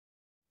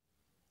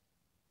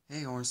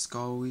Hey Orange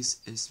Skullies,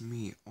 it's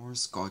me, Orange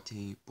Skull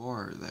Team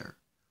Boiler.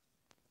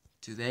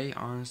 Today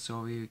I'm gonna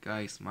show you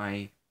guys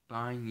my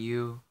brand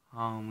new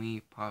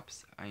Halloween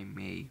pups I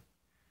made.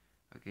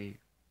 Okay,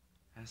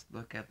 let's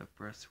look at the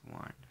first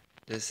one.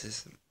 This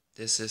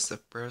is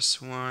the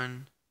first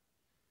one.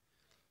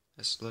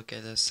 Let's look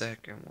at the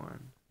second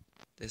one.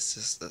 This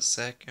is the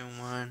second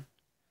one.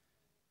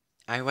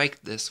 I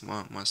like this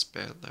one much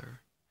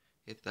better.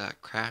 It's the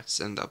cracks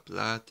and the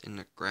blood in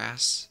the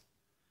grass.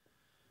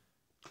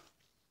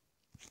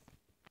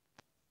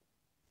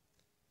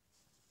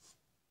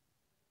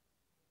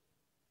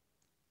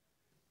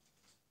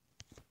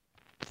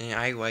 And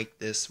I like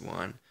this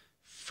one,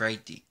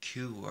 Freddy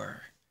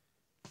Krueger.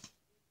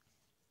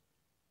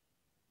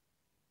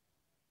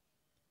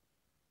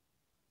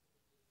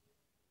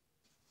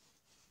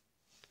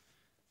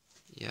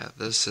 Yeah,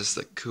 this is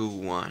the cool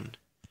one.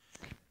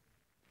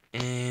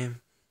 And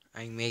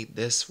I made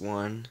this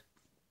one,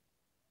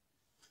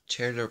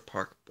 Trailer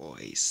Park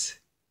Boys,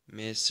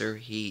 Mr.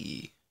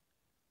 He.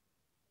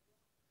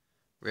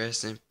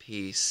 Rest in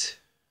peace.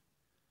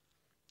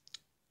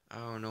 I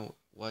don't know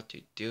what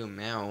to do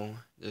now.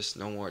 There's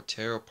no more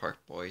Trailer Park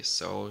Boys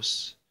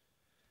souls.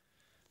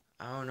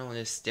 I don't know,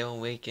 they're still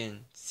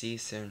waking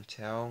season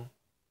tell.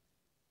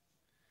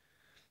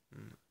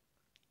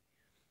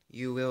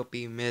 You will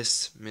be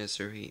missed,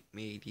 Mr. He,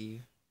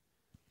 matey.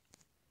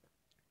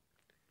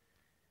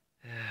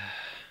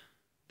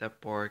 The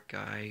poor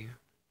guy.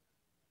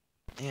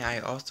 And I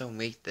also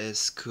made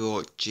this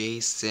cool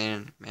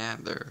Jason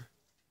Mather.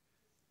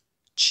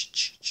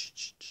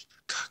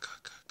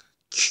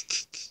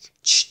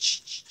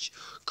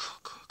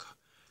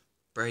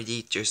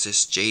 Freddy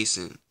vs.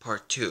 Jason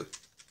Part 2.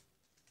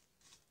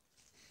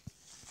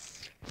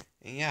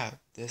 And yeah,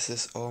 this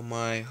is all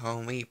my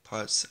Halloween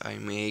parts I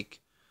make.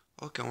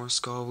 Okay,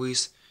 Orange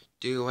Skullies,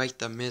 do you like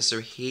the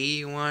Mr.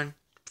 He one,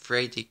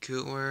 Freddy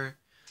Krueger,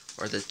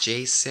 or the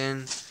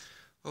Jason?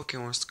 Okay,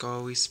 Orange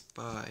Skullies,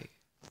 bye.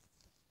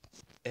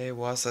 It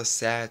was a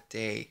sad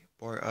day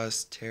for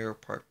us Trailer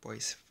Park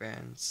Boys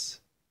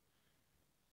fans.